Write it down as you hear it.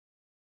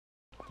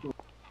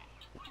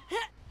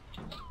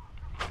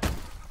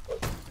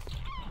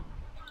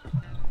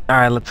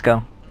Alright, let's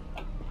go.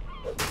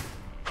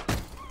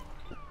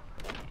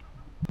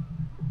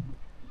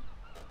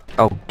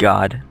 Oh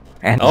god.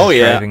 And oh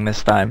yeah. driving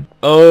this time.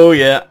 Oh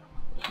yeah.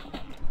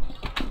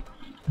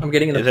 I'm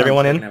getting in the Is front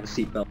everyone so I in? can have a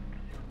seatbelt.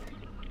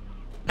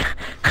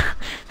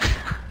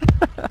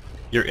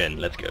 You're in,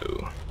 let's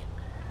go.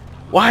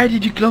 Why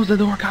did you close the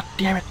door? God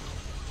damn it.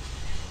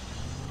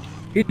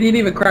 He didn't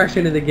even crash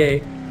into the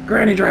gate.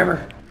 Granny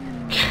driver.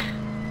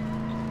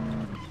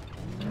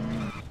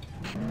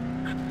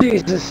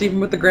 Jesus, even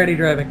with the granny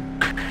driving.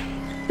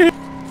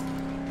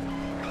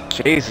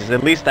 Jesus,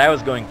 at least I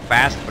was going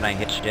fast when I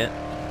hit shit.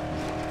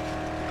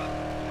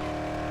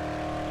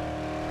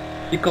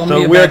 You call me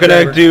So a we're bad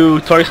gonna driver. do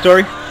Toy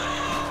Story?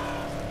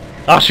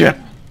 Oh shit.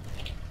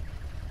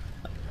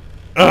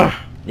 Ugh.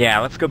 Yeah,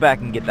 let's go back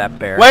and get that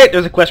bear. Wait,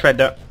 there's a quest right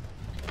there.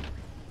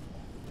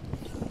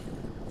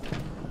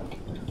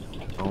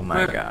 Oh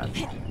my god.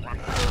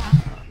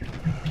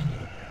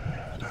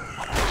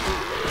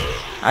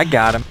 I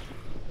got him.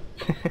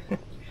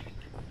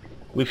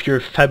 With your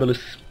fabulous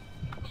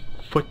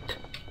foot.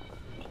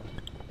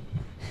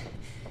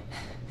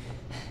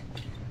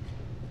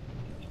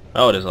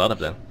 Oh, there's a lot of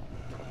them.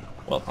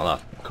 Well,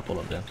 a couple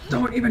of them.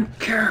 Don't even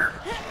care.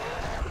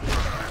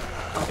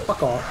 Oh,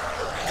 fuck off.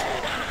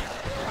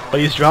 Oh,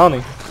 he's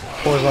drowning.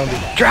 Poor zombie.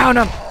 Drown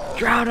him!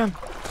 Drown him!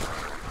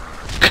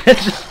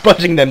 Just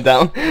punching them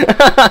down.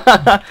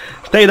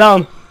 Stay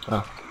down.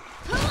 Oh.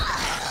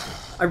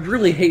 I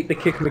really hate the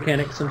kick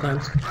mechanic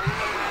sometimes.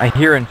 I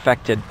hear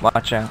infected.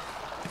 Watch out.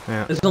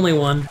 Yeah. There's only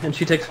one, and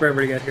she takes forever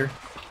to get here.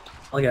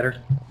 I'll get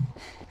her.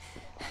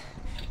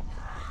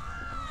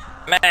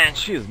 Man,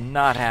 she is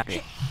not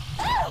happy.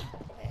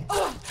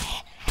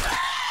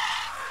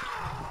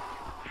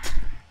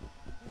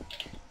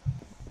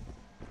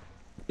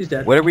 She's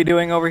dead. What are we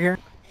doing over here?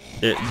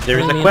 There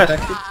is a Only quest.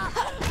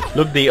 infected?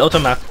 Look, the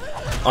automap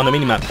on the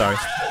minimap, sorry.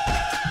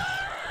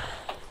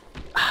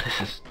 Ah,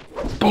 this is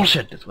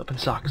bullshit. This weapon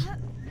sucks.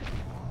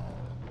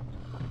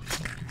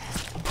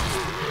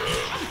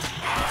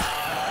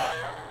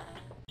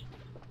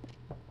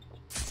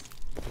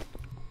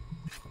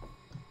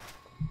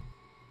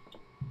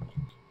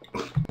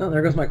 Oh,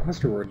 there goes my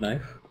quest reward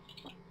knife.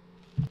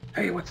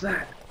 Hey, what's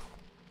that?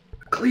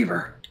 A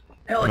cleaver.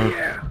 Hell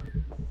yeah.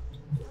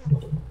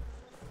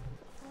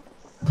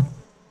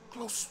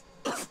 Close.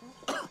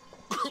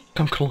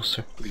 Come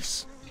closer.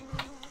 Please.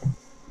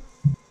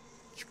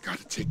 You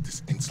gotta take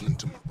this insulin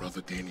to my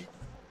brother Danny.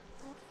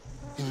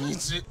 He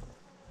needs it.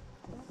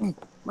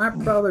 My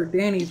brother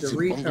Danny's a He's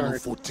in bungalow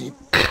retard. 14.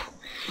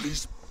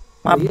 Please.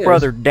 My He is.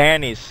 brother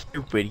Danny's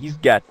stupid. He's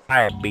got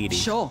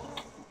diabetes. Sure.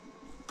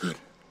 Good.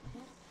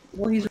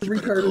 Well, he's a You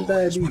better retard with go.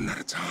 It's diabetes. one at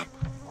a time.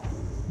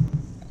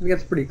 I think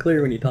that's pretty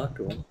clear when you talk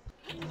to him.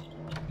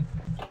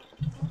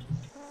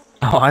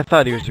 Oh, I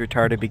thought he was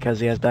retarded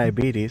because he has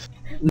diabetes.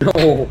 No.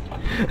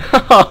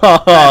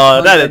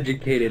 Oh, That's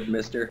uneducated,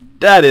 mister.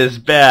 that is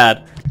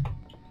bad.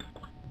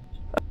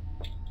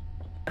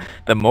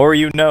 The more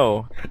you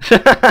know.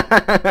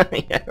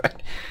 Yeah,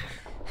 right.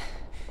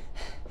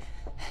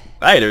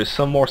 Hey, there's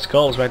some more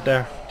skulls right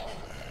there.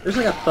 There's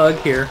like a thug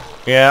here.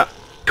 Yeah.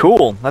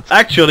 Cool. That's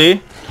Actually,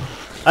 hey,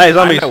 I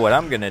zombies. know what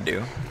I'm gonna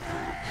do.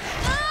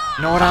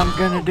 You know what I'm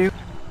gonna do?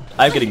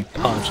 I'm getting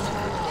punched.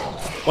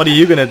 What are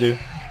you gonna do?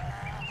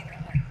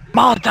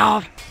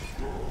 Molotov!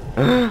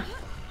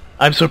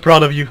 I'm so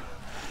proud of you.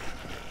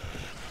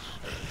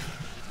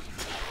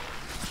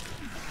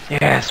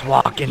 Yes,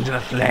 walk into the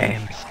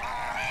flames.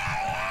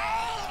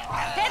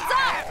 Heads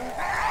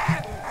up!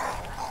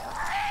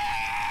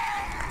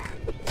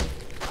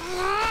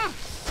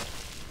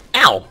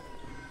 Ow!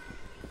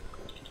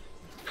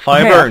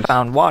 Fire Hey, burns. I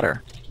found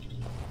water.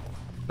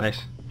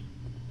 Nice.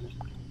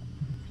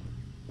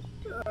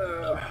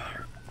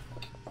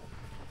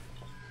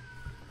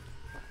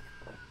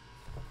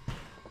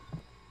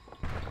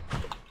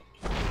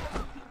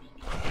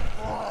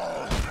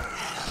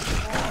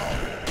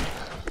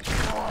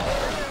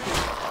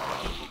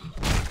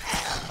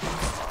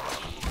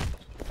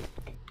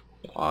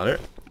 Water.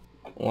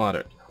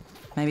 Water.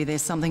 Maybe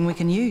there's something we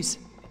can use.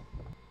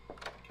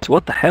 So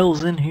what the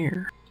hell's in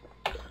here?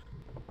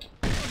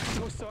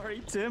 So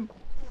sorry, Tim.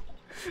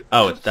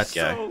 Oh, it's that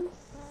guy. So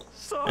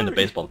sorry. And the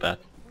baseball bat.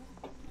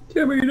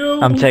 Timmy,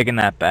 no. I'm taking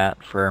that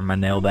bat for my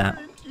nail bat.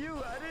 I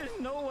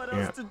didn't know what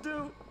Yeah. else to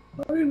do.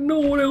 I didn't know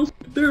what else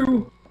to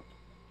do.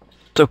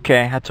 It's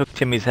okay, I took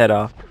Timmy's head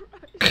off.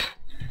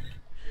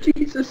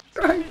 Jesus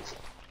Christ.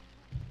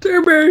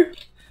 Timmy.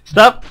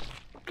 Stop!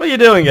 What are you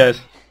doing, guys?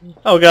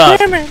 Oh god.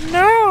 Timmy,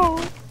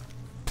 no!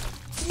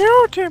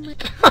 No, Timmy!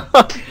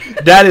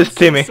 That is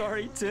Timmy.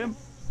 Sorry, Tim.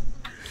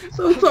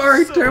 So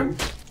sorry, Tim.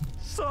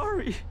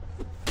 Sorry.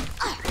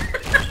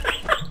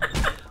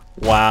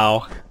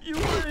 Wow. You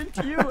weren't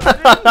you. I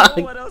didn't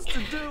know what else to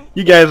do.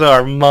 You guys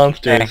are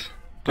monsters.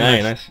 Hey,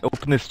 Hey, nice.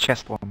 Open this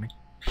chest for me.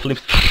 Flip.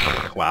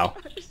 Wow.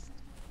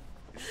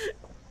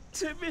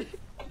 Timmy.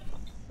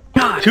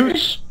 God, Two,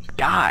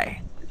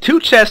 guy. 2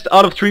 chests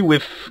out of 3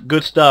 with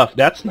good stuff.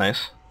 That's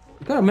nice.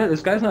 Gotta admit,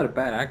 this guy's not a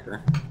bad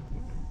actor.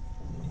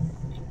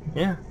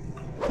 Yeah.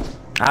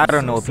 I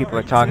don't know what people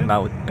are talking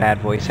about with bad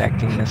voice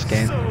acting in this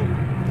game.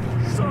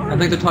 I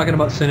think they're talking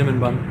about Cinnamon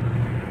Bun.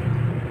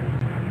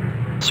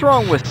 What's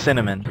wrong with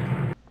Cinnamon?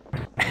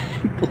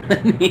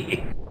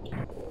 Lenny.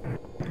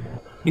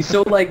 He's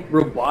so like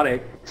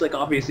robotic. It's like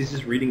obvious he's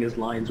just reading his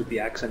lines with the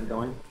accent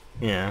going.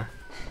 Yeah.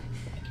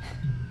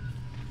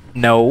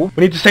 No.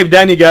 We need to save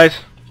Danny, guys.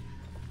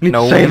 We need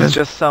No, to save him. it's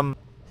just some...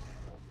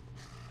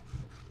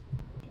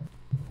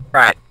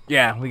 Right.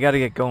 Yeah, we gotta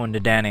get going to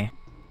Danny.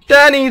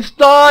 Danny's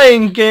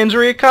dying,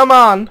 Anzariel, come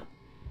on!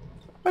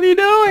 What are you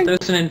doing?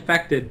 There's an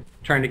infected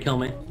trying to kill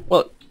me.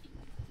 Well,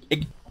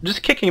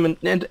 just kick him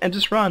and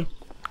just run.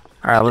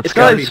 Alright, let's It's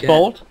go. not already his dead.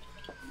 fault.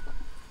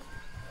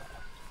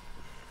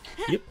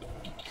 Yep.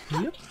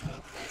 Yep.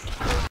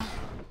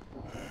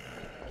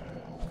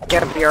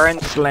 Give your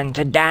insulin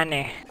to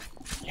Danny.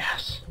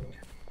 Yes.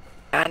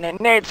 Danny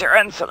needs your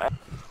insulin.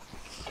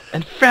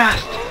 And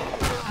fast!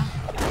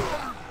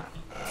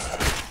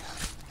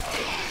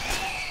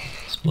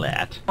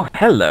 Splat. Oh,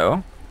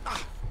 hello.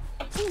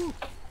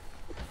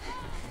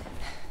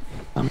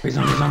 Zombie,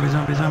 zombie, zombie,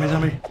 zombie, zombie,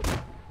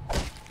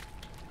 zombie.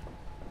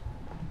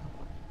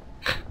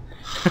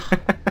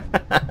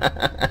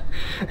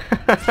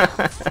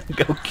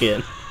 Go,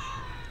 kid.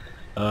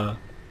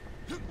 What?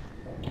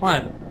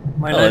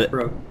 My Oh, knife it-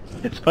 broke.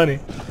 It's funny.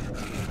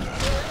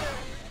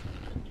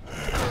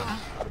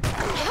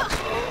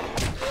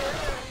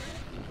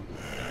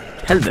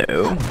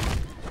 Hello.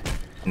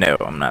 No,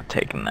 I'm not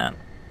taking that.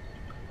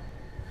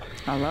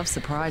 I love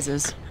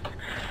surprises.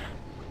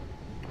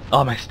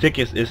 Oh, my stick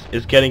is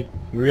getting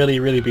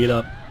really beat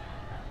up.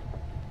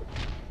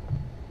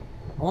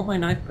 I want my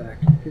knife back.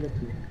 Give it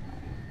to me.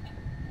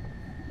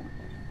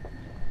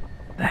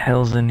 The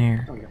hell's in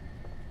here? There we go.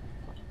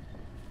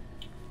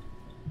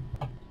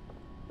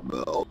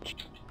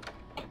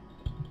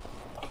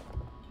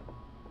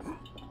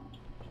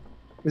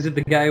 Is it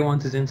the guy who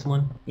wants his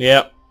insulin?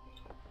 Yep.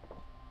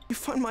 You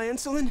find my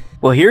insulin?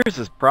 Well, here's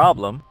his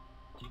problem.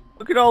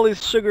 Look at all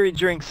these sugary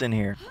drinks in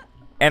here.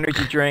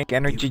 Energy drink,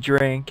 energy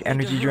drink,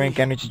 energy drink,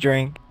 energy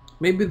drink.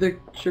 Maybe they're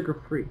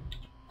sugar-free.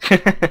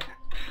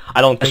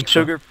 I don't A think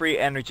so. sugar-free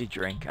energy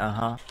drink,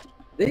 uh-huh.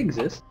 They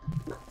exist.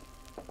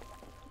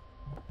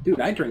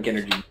 Dude, I drink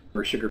energy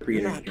or sugar-free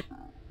You're energy. not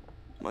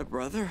my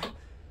brother?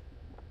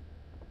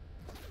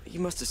 He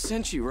must have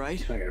sent you,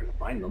 right? I gotta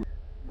find them.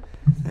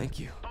 Thank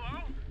you.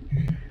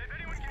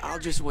 I'll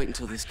just wait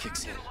until this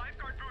kicks in.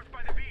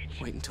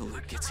 Wait until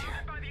Luke gets here.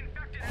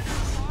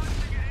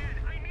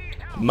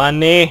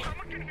 Money.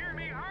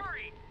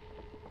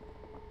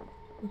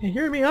 You can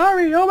hear me,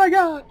 hurry! Oh my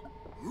god!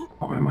 I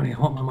want my money, I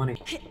want my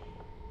money.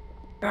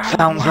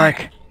 Sounds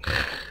like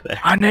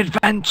an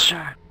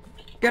adventure.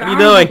 Get What are out you of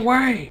doing? the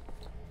way!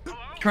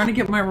 Trying to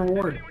get my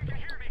reward.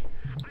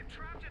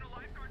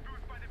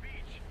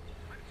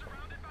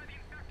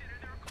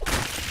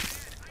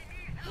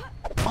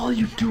 All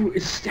you do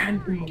is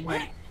stand in the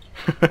way.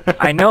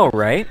 I know,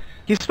 right?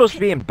 He's supposed to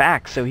be in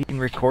back so he can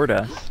record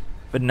us.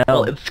 But no.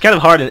 Well, it's kind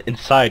of hard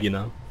inside, you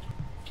know.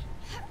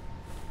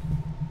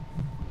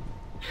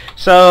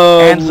 So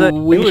Anza,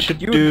 we you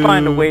should would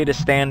find a way to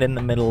stand in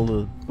the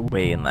middle of the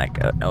way in like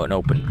an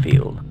open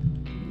field.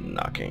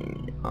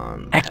 knocking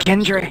on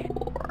Kendra. the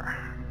door.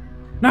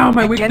 No,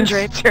 my weakness.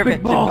 Kendra, it's your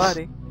Big balls.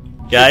 body.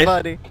 Guys,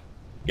 Body.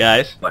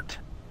 guys, What?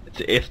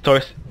 it's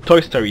Toy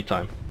Story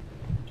time.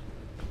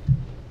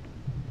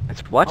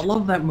 It's what? I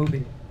love that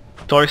movie.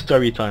 Toy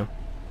Story time.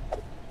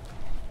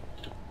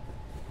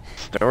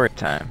 Story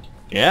time.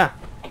 Yeah,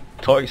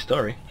 Toy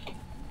Story.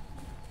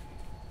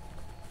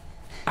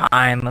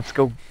 Fine, let's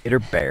go get her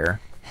bear.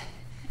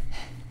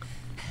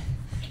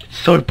 It's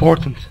so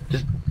important.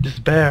 This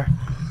bear.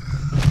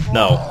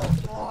 No.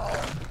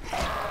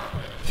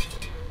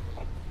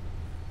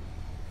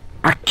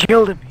 I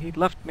killed him. He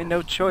left me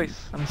no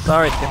choice. I'm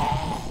sorry, Tim.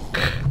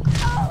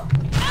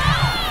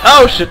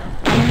 Oh shit!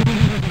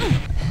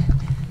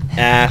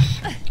 Ass.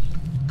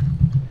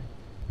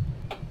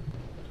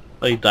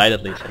 Well, he died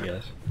at least, I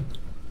guess.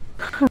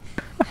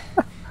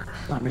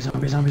 Zombie,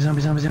 zombie, zombie,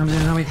 zombie, zombie, zombie,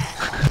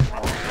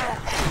 zombie.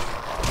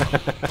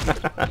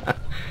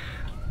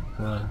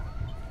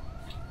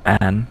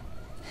 Man,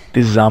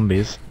 these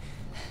zombies.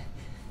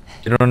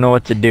 They don't know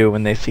what to do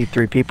when they see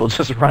three people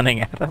just running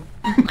at them.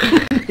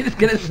 He's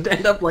gonna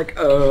stand up like,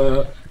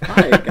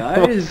 hi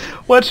guys.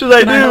 What should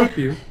I Can I do? help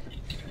you?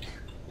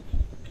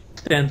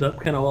 Stands up,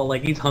 kind of all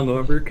like he's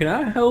hungover. Can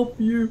I help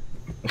you?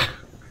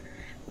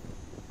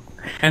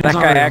 And That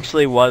guy Anzariel.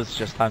 actually was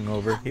just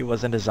hungover. He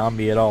wasn't a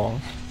zombie at all.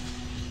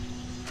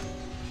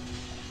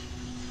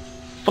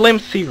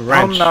 Flimsy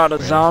wrench. I'm not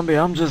a zombie,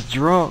 I'm just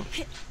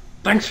drunk.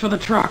 Thanks for the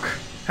truck,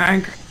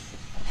 Hank.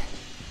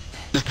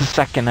 Just a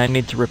second, I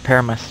need to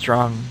repair my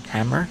strong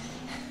hammer.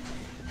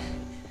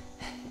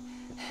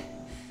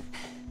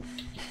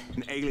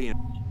 An alien.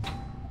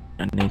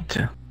 I need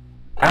to...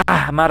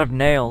 Ah, I'm out of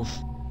nails.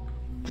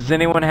 Does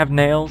anyone have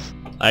nails?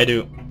 I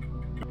do.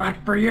 Not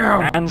for you.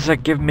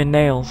 Anza, give me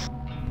nails.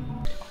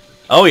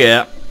 Oh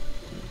yeah.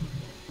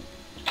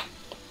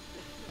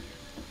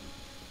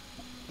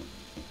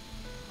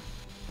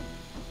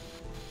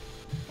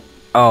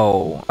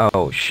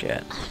 Oh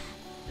shit.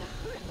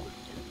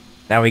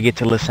 Now we get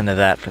to listen to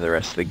that for the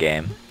rest of the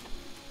game.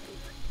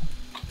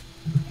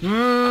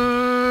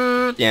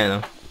 Yeah,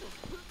 no.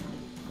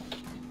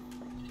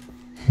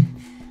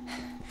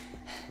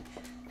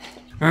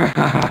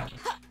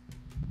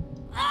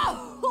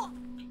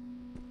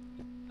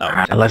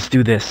 Alright, let's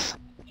do this.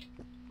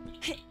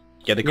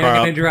 Get the You're car not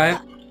up. gonna drive?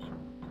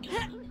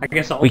 I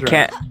guess I'll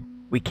drive.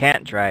 We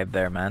can't drive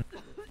there, man.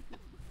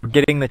 We're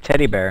getting the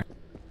teddy bear.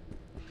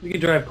 We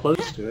can drive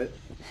close to it.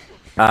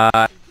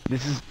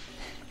 This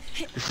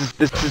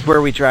is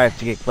where we drive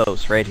to get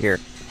close, right here.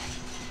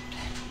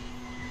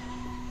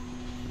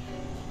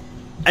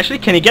 Actually,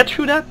 can you get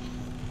through that?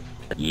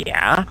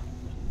 Yeah.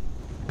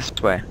 This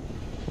way.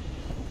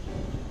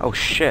 Oh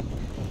shit.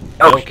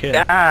 Oh Okay.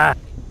 shit. Ah!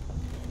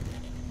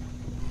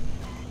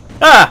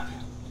 Ah!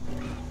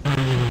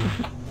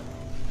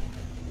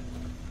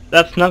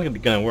 That's not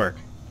gonna work.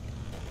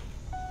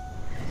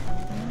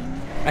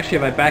 Actually,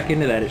 if I back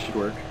into that, it should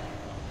work.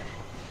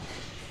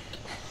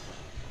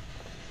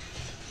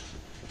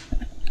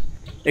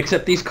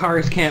 Except these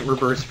cars can't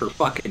reverse for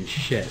fucking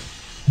shit.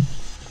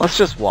 Let's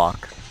just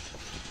walk.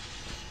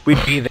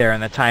 We'd be there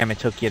in the time it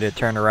took you to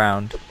turn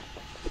around.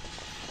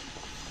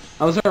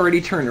 I was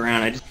already turned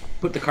around. I just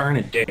put the car in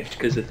a ditch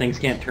because the things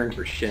can't turn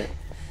for shit.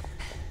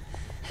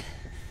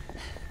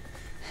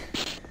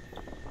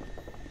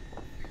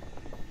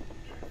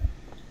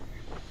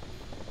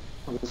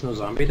 Oh, there's no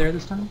zombie there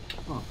this time?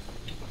 Oh.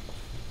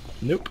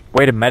 Nope.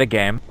 Way to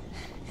metagame.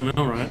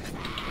 Alright.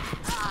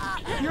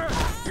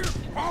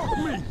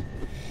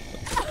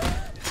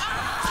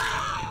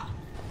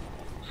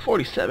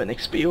 47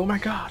 XP, oh my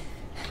god.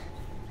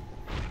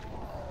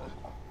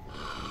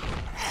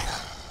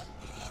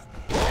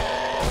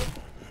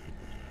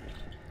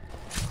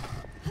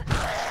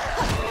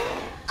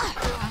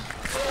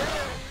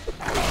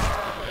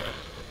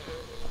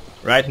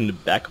 Right in the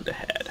back of the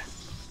head.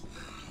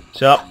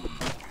 So.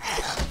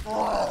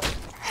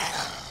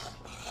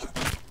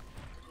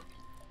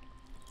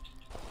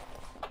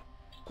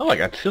 Oh, I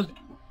got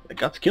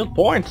skill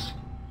points.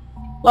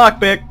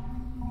 Lockpick.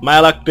 My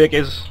lockpick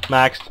is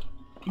maxed.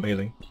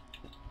 Amazing.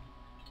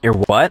 Your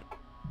what?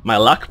 My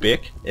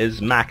lockpick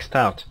is maxed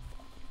out.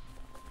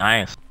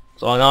 Nice.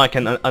 So now I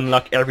can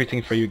unlock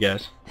everything for you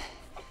guys.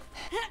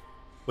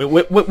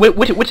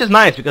 Which is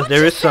nice because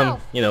there is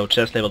some, you know,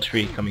 chest level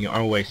 3 coming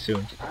our way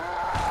soon.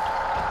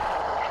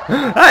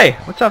 Hey,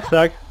 what's up,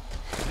 Thug?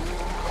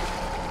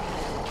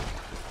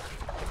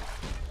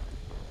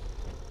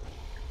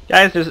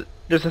 Guys,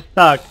 there's a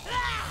Thug.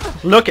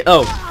 Look at,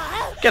 oh,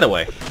 get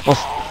away. Well,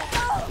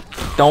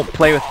 don't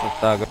play with the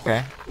thug,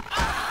 okay?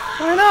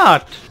 Why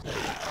not?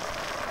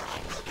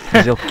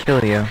 'Cause he'll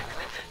kill you.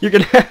 You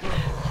can.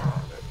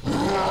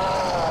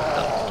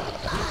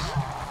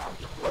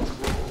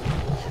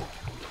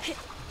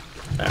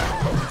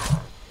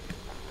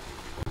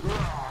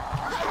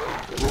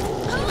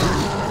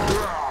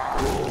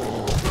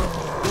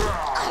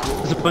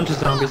 There's a bunch of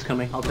zombies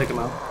coming. I'll take them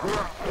out.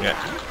 Yeah.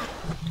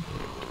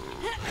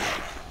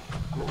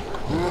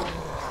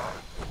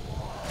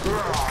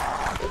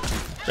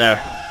 There.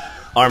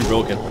 Arm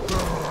broken.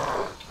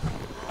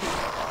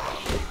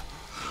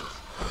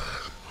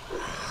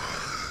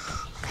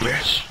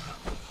 Yes.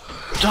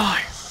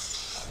 Die.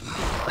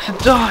 I said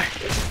die.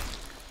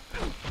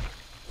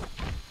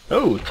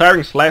 Oh,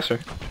 tiring slicer.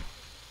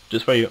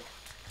 Just for you.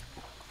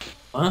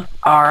 Huh?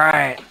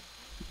 Alright.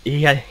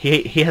 He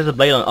has a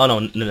blade on. Oh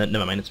no,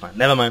 never mind. It's fine.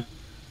 Never mind.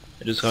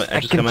 I just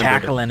I can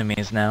tackle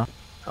enemies now.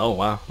 Oh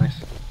wow, nice.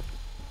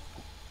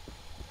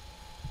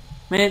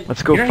 Man,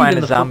 Let's go you're not find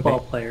even a the zombie. football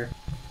player.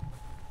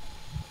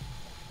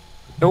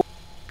 Nope.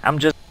 I'm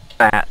just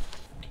fat.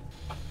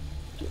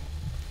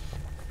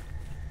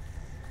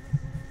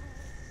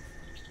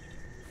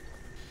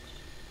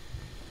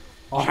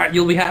 Alright,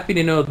 you'll be happy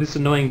to know this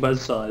annoying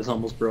buzzsaw is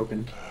almost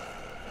broken.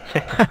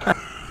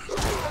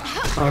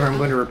 However, I'm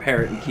going to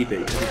repair it and keep it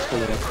because it's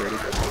fully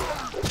upgraded.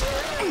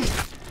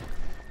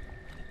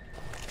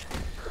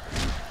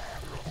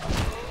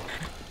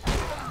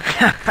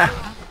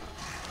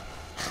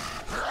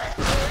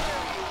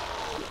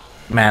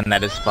 Man,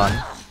 that is fun.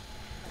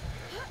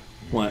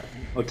 What?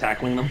 Oh,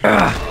 tackling them?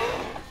 Oh,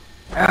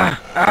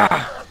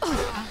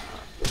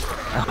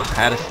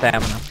 out of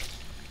stamina.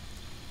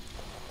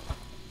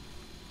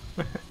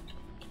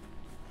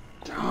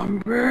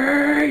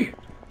 Zombie!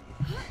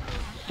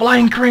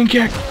 Flying crane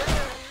kick.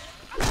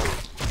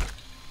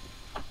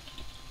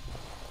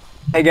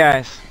 Hey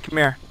guys, come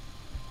here.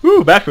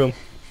 Woo, bathroom.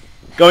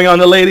 Going on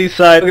the ladies'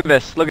 side. Look at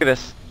this, look at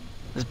this.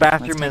 This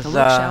bathroom Let's is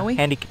take a look, shall we?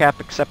 handicap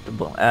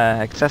accessible,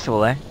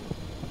 eh?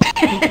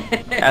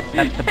 at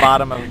the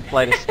bottom of a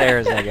flight of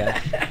stairs, I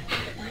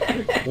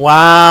guess.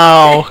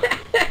 Wow.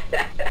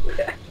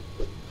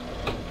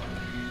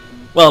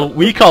 Well,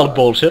 we call it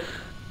bullshit.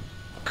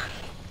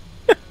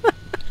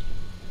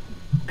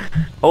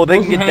 Oh, they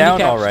Where's can the get down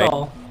handicap all right.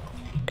 stall?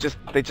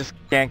 They just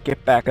can't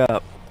get back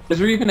up. Is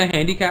there even a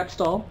handicap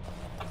stall?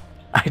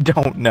 I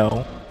don't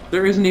know.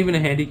 There isn't even a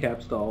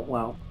handicap stall.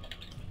 Wow.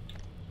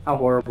 How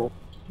horrible.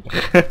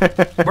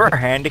 We're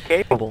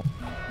handy-capable.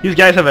 These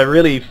guys have a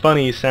really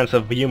funny sense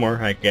of humor,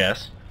 I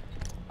guess.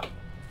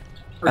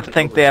 I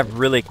think they have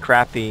really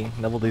crappy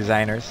level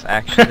designers,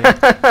 actually.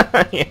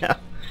 Yeah.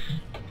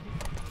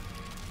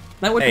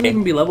 That wouldn't Hey.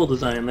 even be level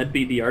design, that'd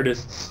be the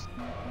artists.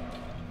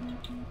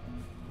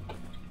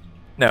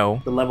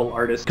 No, The level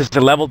artists. because the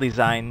level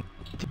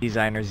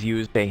designers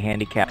used a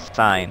handicapped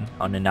sign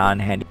on a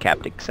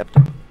non-handicapped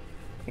accessible.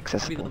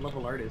 Be the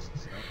level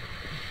artists.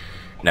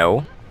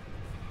 No.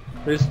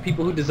 There's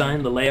people who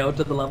design the layout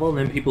of the level, and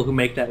then people who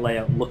make that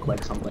layout look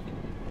like something.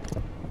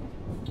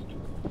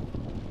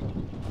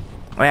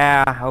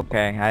 Yeah,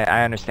 okay,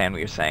 I understand what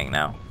you're saying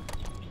now.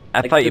 I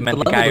Like, thought you the meant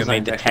the level guy who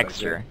made design's the actually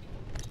texture.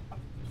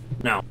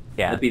 No,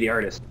 Yeah. that'd be the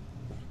artist,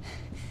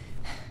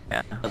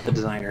 Yeah. not the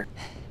designer.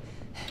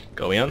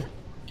 Go in.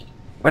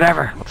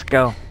 Whatever, let's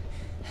go.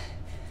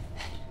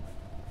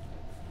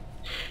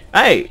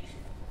 Hey!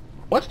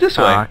 What's this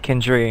way? Aw,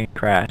 Kendry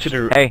crashed.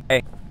 Should've-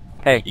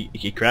 Hey.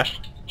 He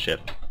crashed? Shit.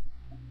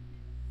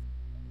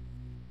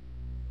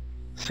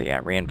 So yeah,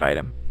 re-invite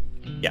him.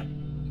 Yeah.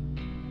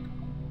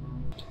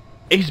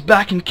 He's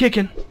back and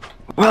kicking!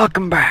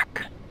 Welcome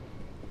back.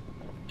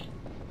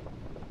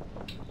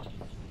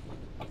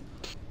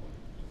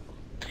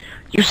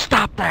 You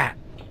stop that!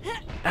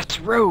 That's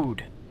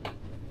rude.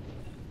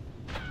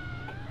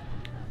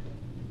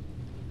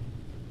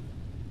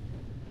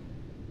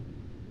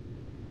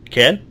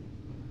 Kid?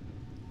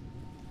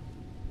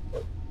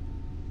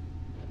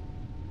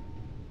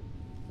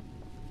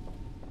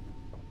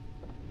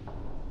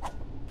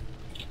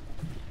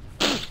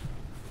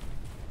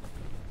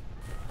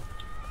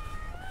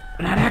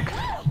 Medic!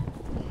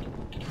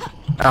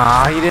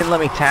 Aw, you didn't let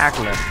me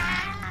tackle him.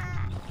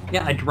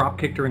 Yeah, I drop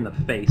kicked her in the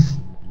face.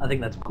 I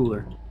think that's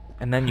cooler.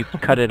 And then you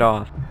cut it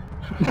off.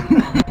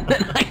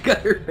 Then I cut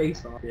her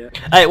face off, yeah.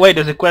 Hey, wait,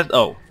 there's a quest.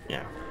 Oh,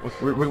 yeah.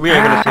 We're able to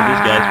save these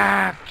guys.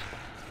 Ah!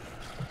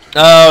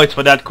 Oh, it's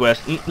for that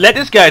quest. Let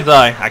this guy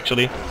die,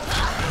 actually.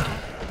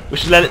 We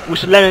should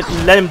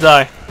let him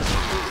die.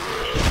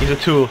 He's a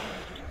tool.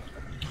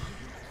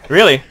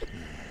 Really?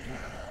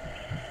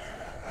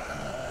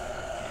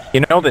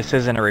 You know this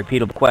isn't a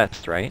repeatable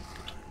quest, right?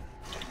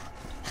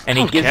 And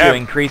he don't gives care. you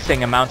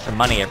increasing amounts of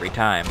money every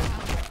time.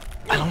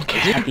 I don't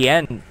care. At the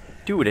end,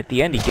 dude, at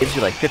the end he gives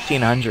you like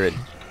 1,500.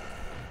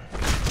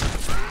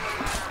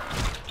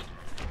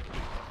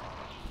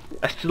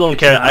 I still don't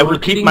care. I will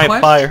keep repeating my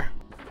quest? fire.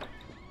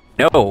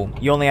 No,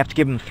 you only have to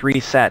give him 3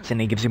 sets and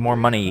he gives you more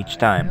money each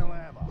time.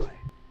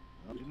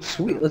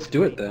 Sweet, let's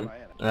do it then.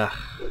 Ugh.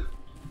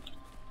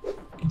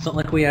 It's not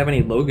like we have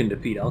any Logan to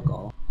feed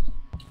alcohol.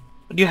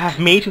 But you have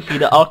me to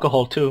feed the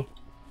alcohol too.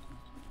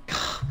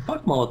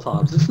 Fuck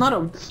Molotovs. It's not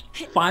it's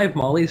 5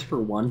 mollies for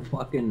one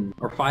fucking...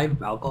 or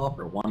 5 alcohol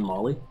for 1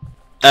 molly.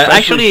 Especially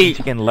Actually, since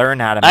you can learn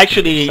how to make it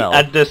actually, yourself.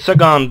 at the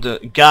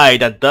second guy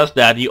that does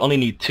that, you only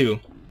need 2.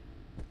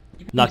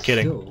 Not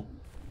kidding. Still.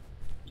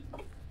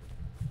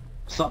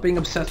 Stop being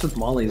obsessed with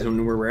mollies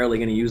when we're rarely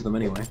going to use them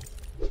anyway.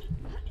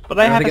 But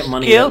I I'd have rather a get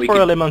money skill that we for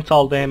could-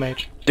 elemental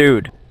damage.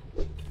 Dude,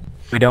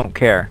 we don't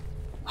care.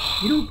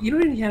 You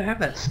don't even have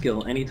that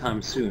skill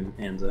anytime soon,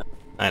 Anza.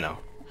 I know.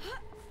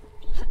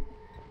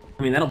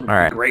 I mean, that'll be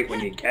Alright. great when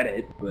you get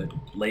it, but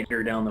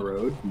later down the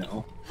road,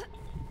 no.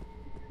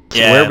 So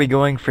where are we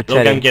going for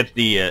Logan Teddy? gets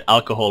the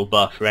alcohol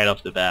buff right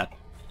off the bat.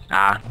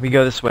 Ah, we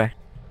go this way.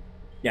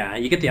 Yeah,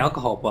 you get the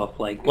alcohol buff,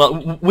 like...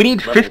 Well, we need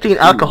Level 15 2.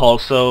 alcohol,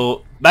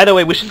 so... By the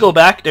way, we should go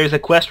back. There's a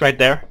quest right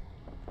there.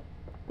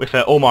 With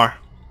Omar.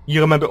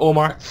 You remember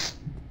Omar?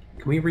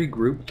 Can we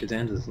regroup? Because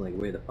Anza's like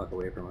way the fuck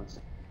away from us.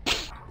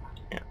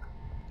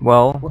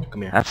 Well,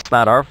 Come here. that's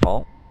not our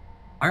fault.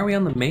 Why are we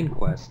on the main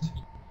quest?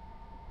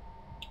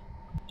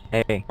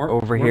 Hey, Or,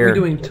 over weren't here. We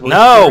doing Toy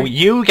No, Story?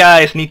 you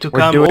guys need to We're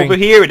come doing- over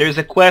here. There's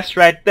a quest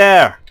right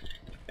there.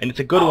 And it's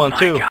a good one my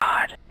too.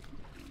 God.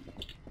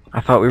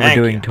 I thought we were Thank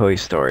doing you. Toy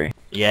Story.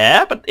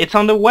 Yeah, but it's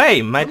on the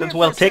way. Might as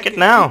well take it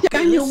now.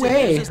 Get in your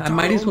way. I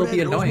might as well be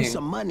Hombre owes me annoying.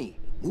 some money.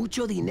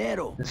 Mucho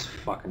dinero. This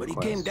fucking But he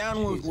quest. came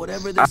down with Jesus.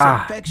 whatever this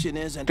Ah, infection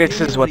is and This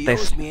paid is me what he they.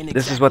 owes me ain't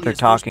This is what exactly they're his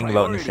first talking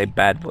about when they say priority.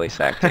 bad voice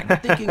acting.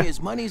 Thinking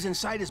his money's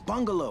inside his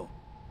bungalow.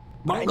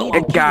 But I need Hey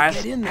the key to guys,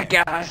 get in hey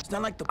there. guys, It's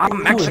not like the I'm poor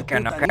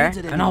Mexican, puta okay? needs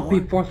it And I'll pay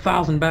anymore.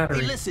 4,000 Hey,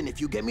 batteries. listen, if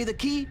you get me the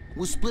key,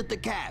 we'll split the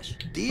cash.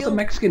 What's Deal? a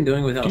Mexican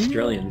doing with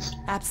Australians?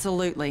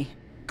 Absolutely.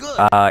 Good. It's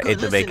a Good. Listen,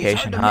 he's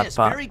vacation hard to miss,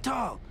 hotspot. Very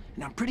tall.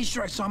 And I'm pretty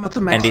sure I saw him What's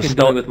at a the And he Mexican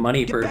stole- doing with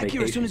money Get for a back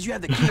here as soon vacation? as you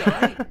have the key,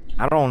 alright?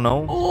 I don't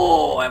know.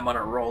 Oh, I'm on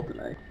a roll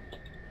tonight.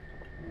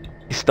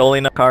 He's stealing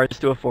enough cars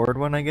to afford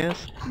one, I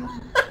guess.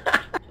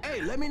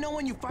 Hey, let me know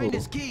when you find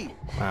his key.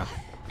 Wow.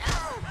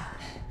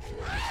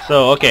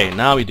 So, okay,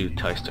 now we do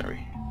Toy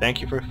Story.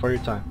 Thank you for your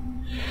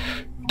time.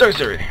 Toy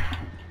Story.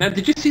 Now,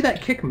 did you see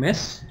that kick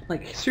miss?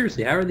 Like,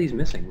 seriously, how are these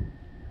missing?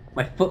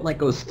 My foot, like,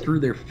 goes through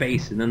their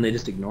face, and then they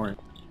just ignore it.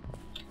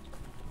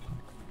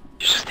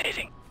 You're just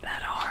hitting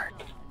that hard.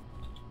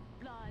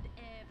 Blood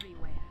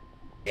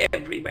everywhere.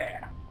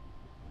 Everywhere.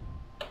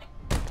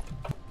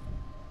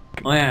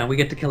 Oh yeah, we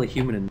get to kill a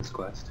human in this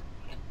quest.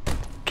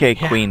 Okay,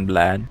 Yeah. Queen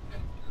Blad.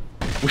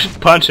 We should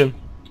punch him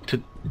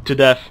to To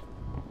death.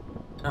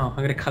 No, I'm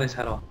gonna cut his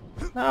head off.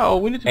 No,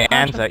 we need to Hey,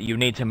 punch him. Anza, you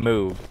need to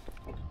move.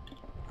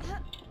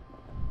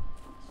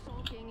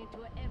 Soaking into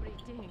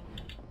everything.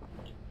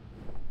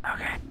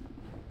 Okay.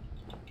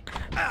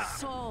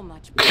 So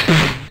much.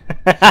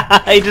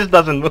 He just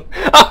doesn't move.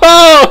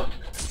 Oh!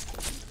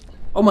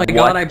 Oh my What?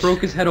 god, I broke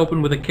his head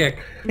open with a kick.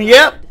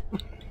 Yep.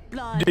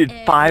 Blood Did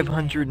everywhere.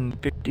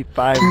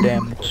 555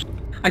 damage.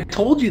 I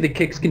told you the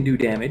kicks can do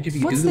damage if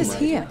you What's do them this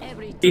right. here?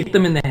 Everything. Hit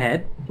them in the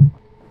head.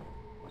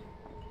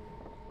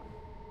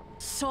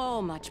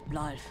 So much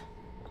blood.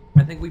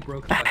 I think we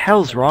broke. What the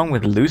hell's wrong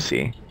with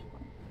Lucy?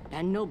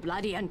 And no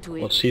bloody end to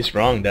it. Well, she's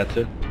wrong, that's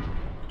it.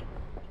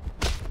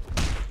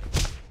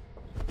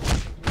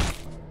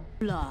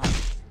 Blood.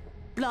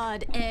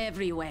 Blood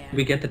everywhere. Did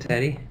we get the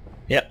teddy?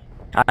 Yep.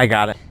 I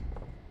got it.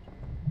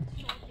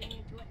 Soaking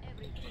into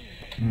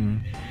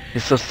everything.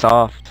 He's so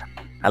soft.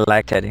 I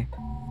like Teddy.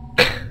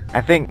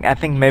 I think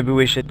maybe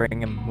we should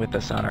bring him with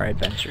us on our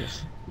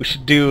adventures. We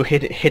should do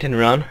hit and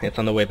run. It's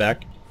on the way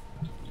back.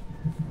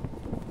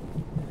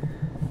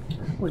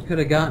 We could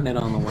have gotten it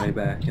on the way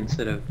back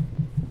instead of...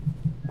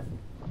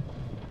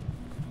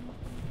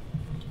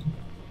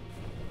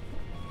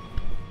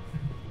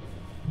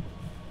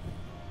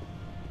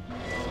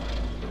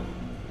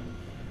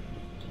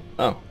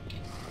 Oh.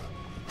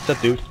 What's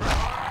that dude?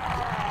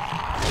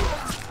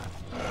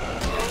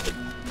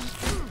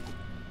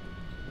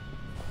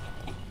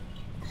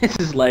 It's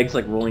his legs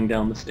like rolling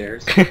down the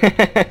stairs.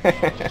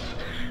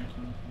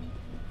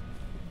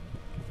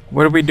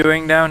 What are we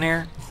doing down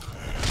here?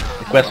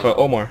 Request for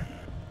Omar.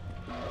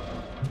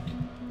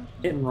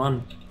 Hit and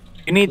run.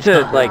 You need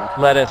to like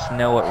let us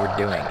know what we're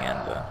doing,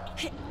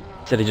 and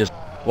instead of just.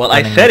 Well,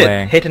 I running said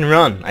away. it. Hit and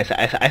run. I said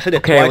it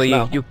Okay, twice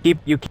well now.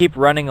 you keep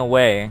running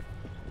away.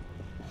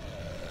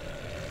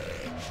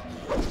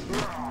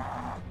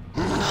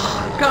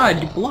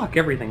 God, you block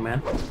everything,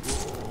 man.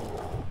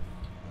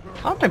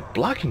 How am I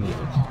blocking you?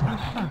 What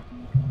the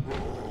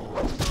fuck?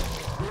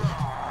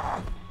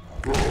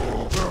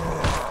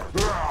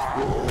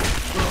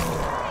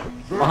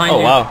 Behind Oh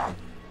you. wow.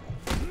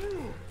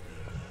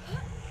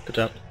 Good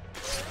job.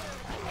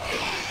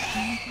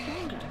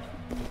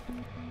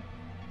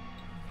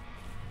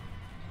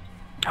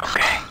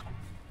 Okay.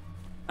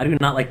 I do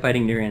not like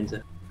fighting near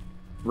Anza.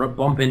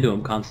 Bump into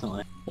him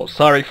constantly. Well,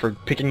 sorry for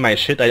picking my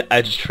shit.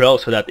 I just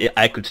froze so that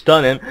I could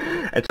stun him,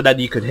 and so that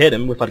you could hit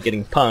him without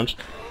getting punched.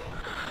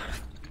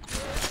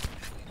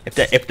 If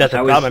that's a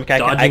I was problem, I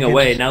dodging can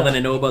away. just- Now that I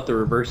know about the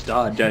reverse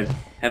dodge, I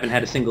haven't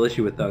had a single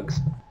issue with thugs.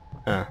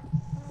 Huh.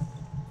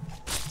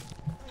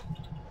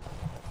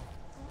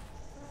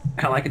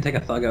 Hell, I can take a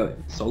thug out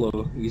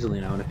solo easily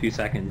now in a few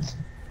seconds.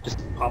 Just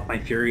pop my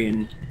fury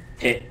and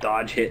hit,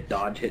 dodge, hit,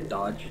 dodge, hit,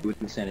 dodge. You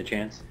wouldn't stand a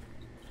chance.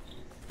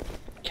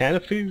 Can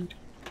of food.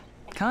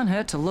 Can't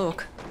hurt to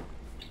look.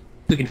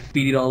 We can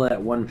feed all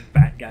that one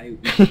fat guy who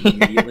eats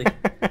immediately.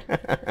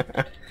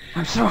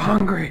 I'm so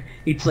hungry.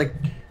 Eats like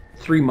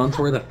 3 months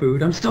worth of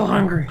food. I'm still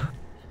hungry.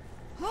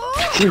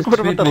 What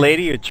about the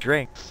lady who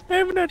drinks? I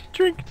haven't had a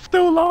drink in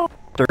so long.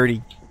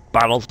 30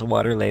 bottles of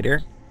water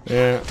later.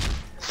 Yeah.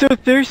 So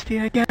thirsty,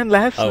 I can't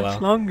last Oh, much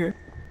wow. longer.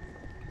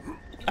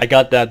 I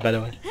got that, by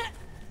the way.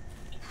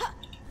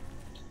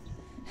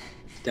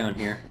 It's down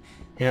here.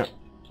 Yeah.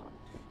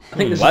 I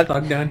think there's What? a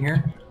thug down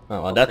here. Oh,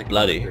 well, I'll that's take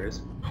bloody. it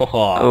upstairs. Oh.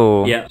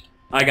 Oh. Yeah,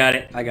 I got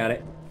it. I got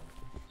it.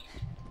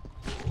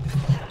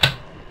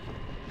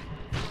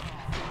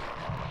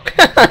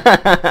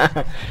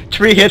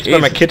 Three hits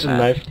from a Jesus, kitchen man.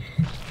 knife.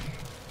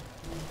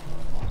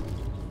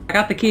 I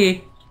got the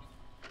key.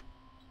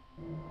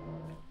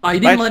 Oh, you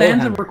didn't Right let Anza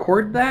forehand.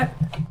 record that?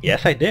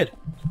 Yes, I did.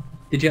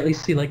 Did you at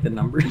least see like the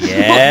numbers?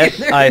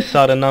 Yes, I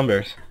saw the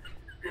numbers.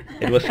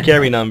 It was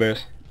scary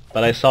numbers,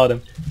 but I saw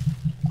them.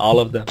 All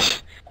of them.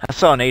 I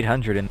saw an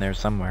 800 in there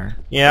somewhere.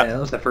 Yeah, Yeah. that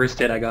was the first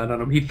hit I got on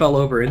him. He fell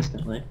over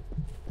instantly.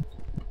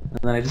 And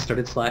then I just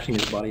started slashing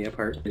his body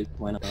apart.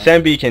 Why not?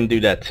 Sembi can do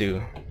that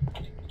too.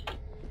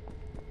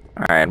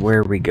 Alright, where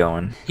are we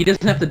going? He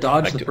doesn't have to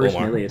dodge Back the to first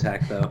Omar. melee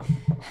attack though.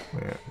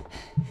 Yeah.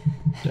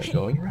 They're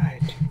going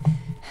right.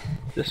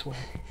 This way.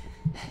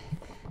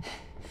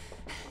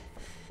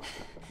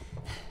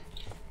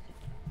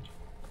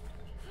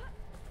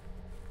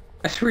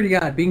 I swear to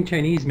God, being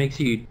Chinese makes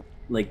you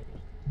like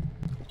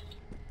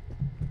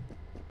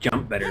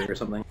jump better or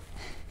something.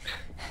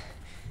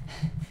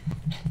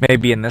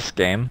 Maybe in this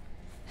game.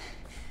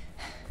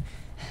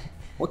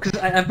 Well, cause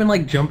I've been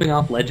like jumping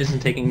off ledges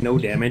and taking no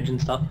damage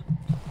and stuff.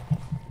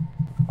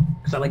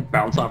 Cause I like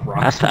bounce off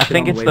rocks. I and shit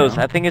think on it's the way those.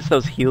 down. I think it's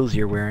those heels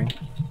you're wearing.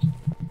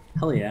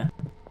 Hell yeah!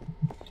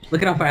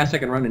 Look at how fast I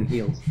can run in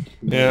heels.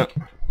 Yeah.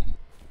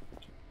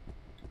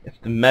 It's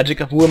the magic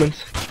of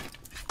women's.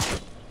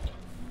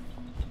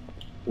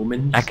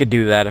 Woman. I could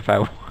do that if I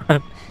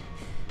want.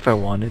 If I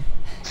wanted.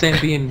 Sam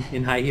being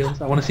in high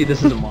heels. I want to see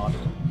this as a mod.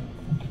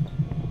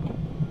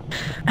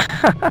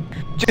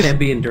 Sam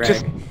being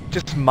drag.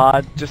 Just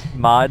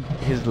mod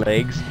his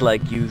legs to,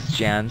 like use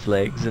Jan's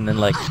legs and then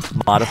like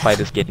modify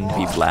the skin to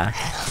be black.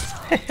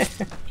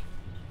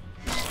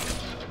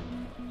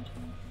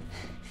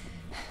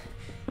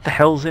 What the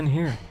hell's in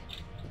here?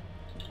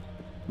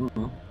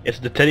 It's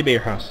the teddy bear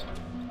house.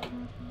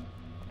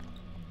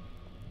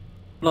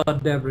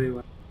 Blood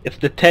everywhere. It's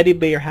the teddy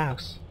bear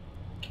house.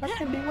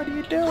 Arcandy, what are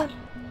you doing?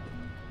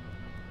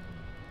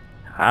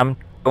 I'm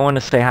going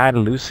to say hi to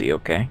Lucy,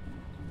 okay?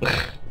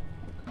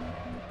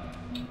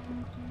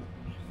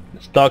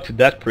 Let's talk to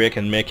that prick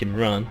and make him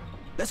run.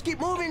 Let's keep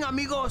moving,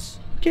 amigos.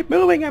 Keep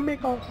moving,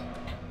 amigos.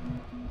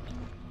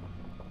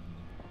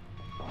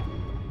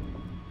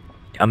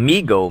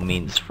 Amigo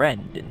means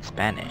friend in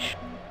Spanish.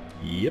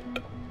 Yep.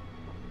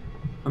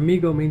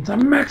 Amigo means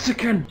I'm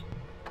Mexican.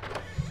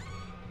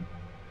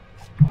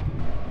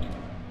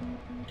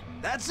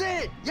 That's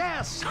it.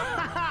 Yes.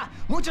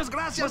 Muchas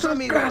gracias, Muchas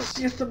amigos.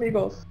 gracias,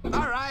 amigos. All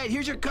right,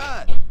 here's your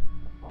cut.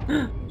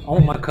 Oh,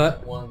 my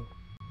cut.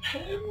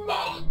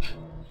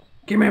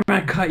 Give me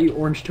my cut, you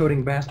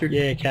orange-toting bastard.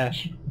 Yeah,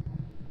 cash.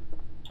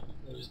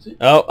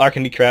 Oh,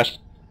 Arcandy crashed.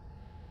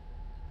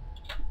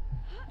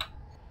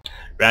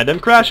 Random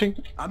crashing.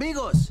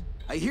 Amigos,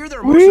 I hear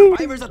there are more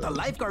survivors at the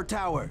lifeguard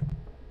tower.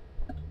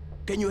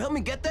 Can you help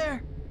me get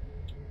there?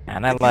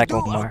 And I If you like do,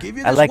 I'll Omar. give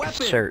you I this like weapon.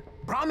 his shirt.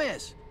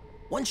 Promise.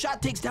 One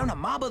shot takes down a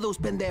mob of those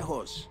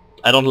pendejos.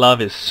 I don't love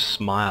his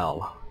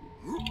smile.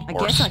 I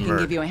Or guess I can smirk.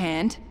 give you a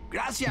hand.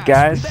 Gracias.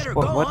 Guys, we better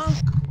go, huh?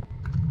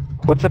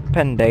 what's a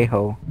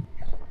pendejo?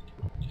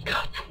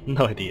 God,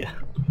 no idea.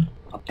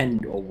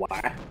 And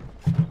why?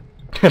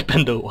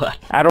 Pendo what?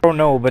 I don't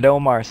know, but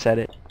Omar said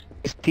it.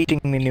 He's teaching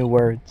me new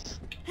words.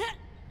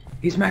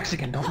 He's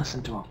Mexican, don't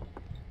listen to him.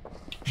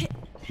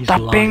 He's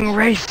Stop being lost.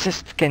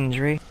 racist,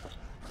 Kendry.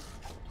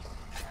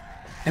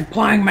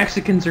 Implying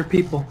Mexicans are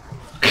people.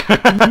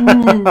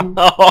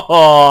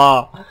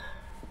 Oh,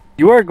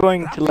 You are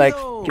going to, like,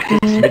 Rapido.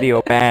 get this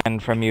video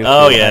banned from YouTube.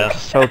 Oh, yeah. I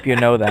just hope you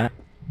know that.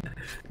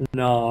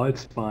 No,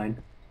 it's fine.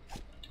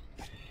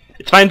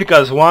 it's fine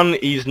because one,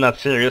 he's not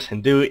serious,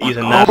 and two, he's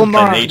an asshole by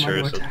Omar,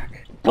 nature. my So,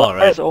 attack. Why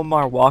alright. is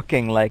Omar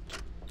walking like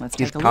Let's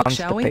he's take a look,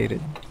 shall we?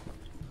 constipated?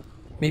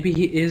 Maybe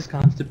he is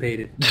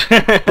constipated.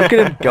 Look at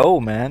him go,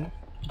 man.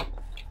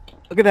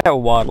 Look at that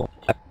waddle.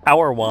 That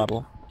power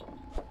waddle.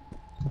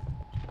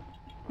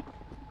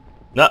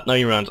 No,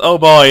 he runs. Oh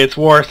boy, it's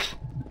worse.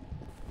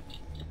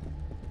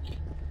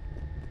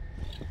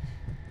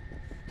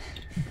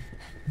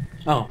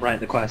 Oh, right,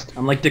 the quest.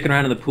 I'm like dicking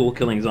around in the pool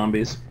killing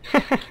zombies.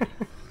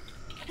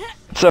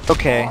 It's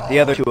okay. The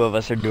other two of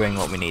us are doing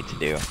what we need to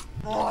do.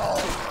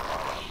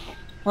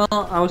 Well,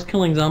 I was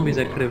killing zombies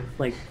I could have,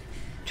 like,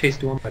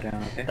 chased one by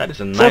down, okay? That is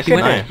a It's nice okay.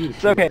 knife.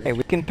 It's okay.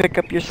 We can pick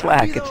up your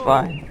slack. It's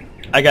fine.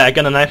 I got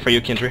a knife for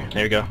you, Kindry.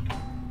 There you go.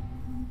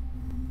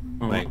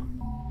 Oh. Wait.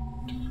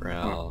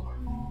 Frel.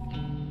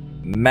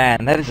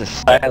 Man, that is a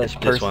stylish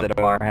This purse one. that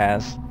Omar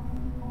has.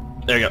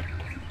 There you go.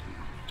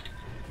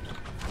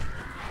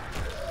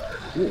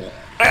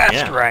 That's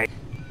Yeah. right.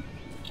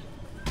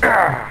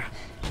 Arrgh.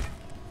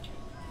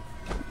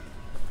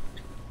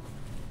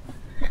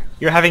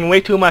 You're having way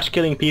too much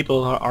killing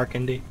people,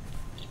 Arcandy.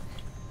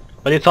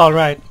 But it's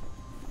alright.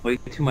 Way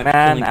too much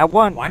Man, killing. I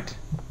want- What?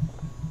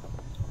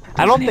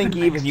 I don't Doesn't think he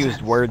even even make used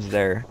sense. words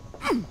there.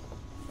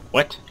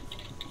 What?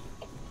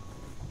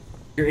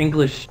 Your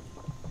English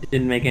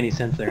didn't make any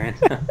sense there,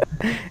 Anson.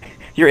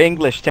 Your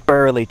English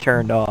temporarily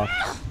turned off.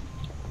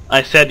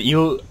 I said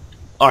you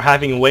are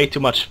having way too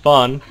much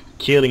fun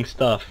killing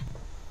stuff.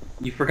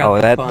 You forgot Oh,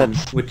 the that- fun,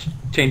 that's- which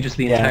changes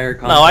the Yeah. entire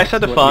context. No, I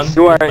said the of fun. what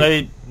You are-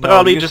 I No,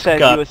 probably you just said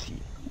got... you was...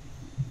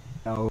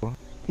 No.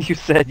 You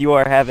said you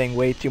are having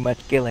way too much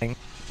killing.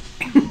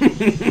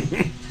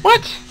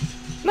 What?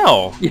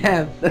 No.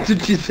 Yeah, that's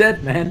what you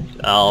said, man.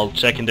 I'll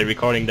check in the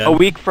recording then. A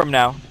week from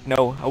now,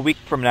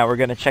 we're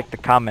gonna check the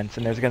comments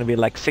and there's gonna be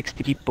like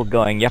 60 people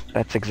going, yep,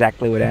 that's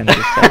exactly what Andrew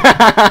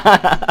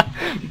said.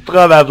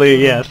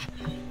 Probably, yes.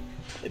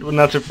 It would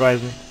not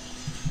surprise me.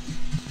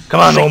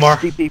 Come on, Omar.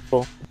 60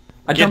 people.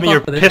 I Give jumped me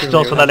your off of this pistol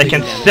earlier so that I without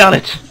can thinking sell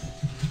about it.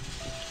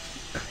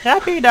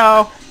 Happy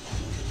now.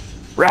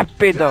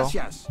 Rapido.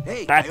 Gracias.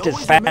 Hey, I That's always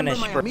Spanish remember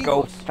my for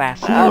go amigos.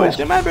 fast. I always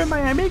remember my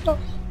amigo.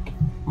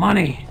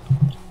 Money.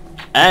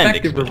 And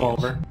Effective experience.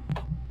 revolver.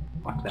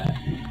 Fuck that.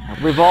 A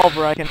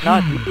revolver I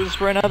cannot use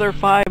for another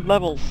 5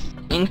 levels.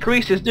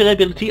 Increases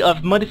durability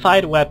of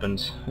modified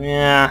weapons.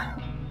 Yeah.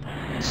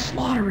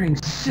 Slaughtering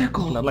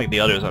sickle. Not like the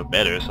others are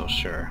better, so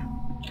sure.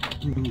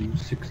 Ooh,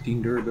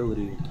 16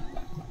 durability.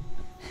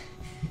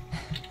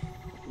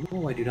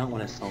 No, I do not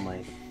want to sell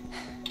my...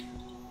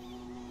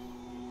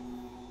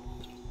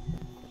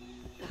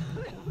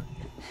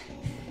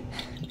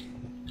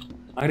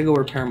 I gotta go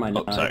repair my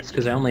Oh, sorry. knives,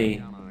 because I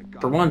only...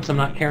 For once, I'm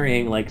not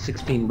carrying, like,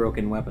 16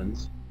 broken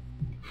weapons.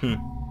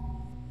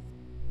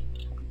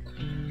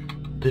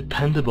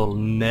 Dependable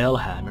nail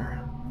hammer.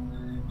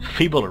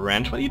 Feeble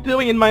wrench. What are you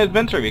doing in my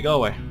inventory? Go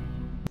away.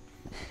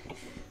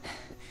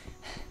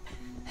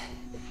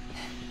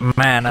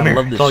 Man, Come I here,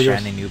 love it's this all yours.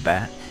 shiny new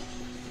bat.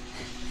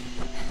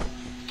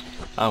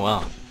 Oh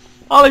wow.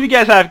 All of you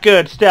guys have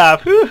good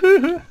stuff.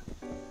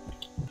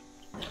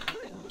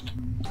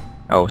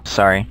 Oh,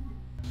 sorry.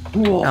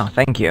 Cool. Oh,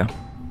 thank you.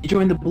 You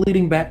joined the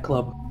Bleeding Bat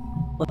Club.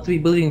 Let's be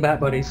Bleeding Bat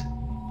buddies.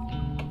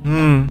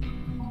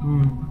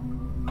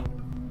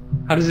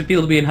 How does it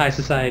feel to be in high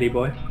society,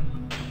 boy?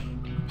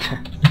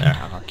 There,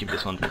 I'll keep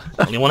this one. It's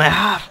the only one I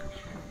have.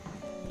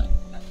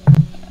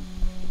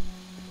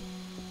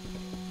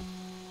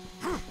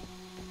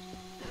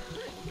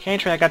 Okay,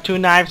 Trey, I got 2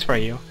 knives for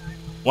you.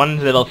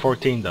 One's level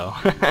 14 though.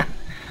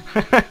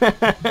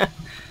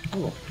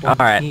 Oh,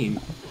 Alright,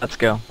 14. let's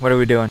go. What are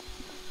we doing?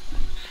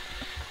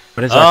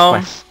 What is our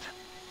quest?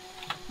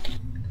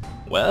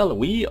 Well,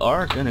 we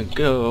are gonna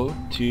go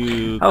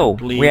to Oh,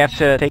 complete... we have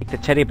to take the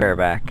teddy bear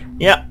back.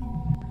 Yeah.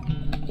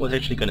 Was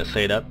actually gonna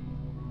say that.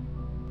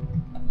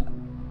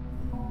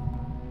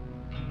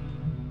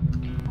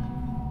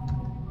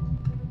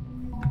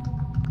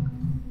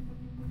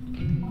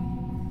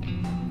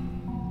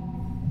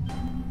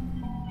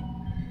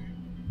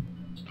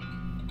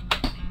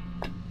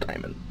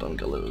 Diamond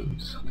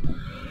bungalows.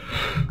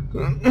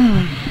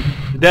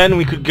 Then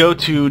we could go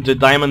to the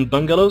diamond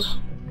bungalows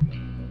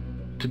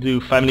to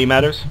do family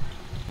matters.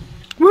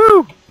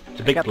 Woo! It's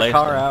a big Got place. the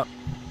car though. out.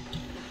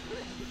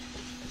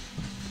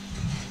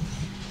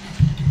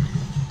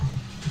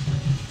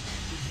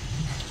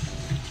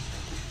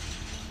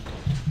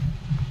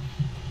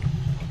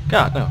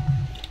 God, no.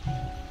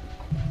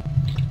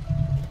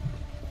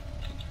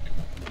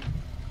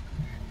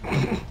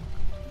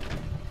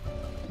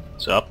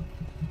 What's up?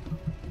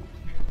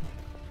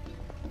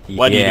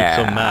 Why do you look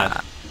so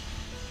mad?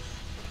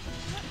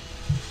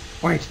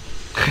 Wait.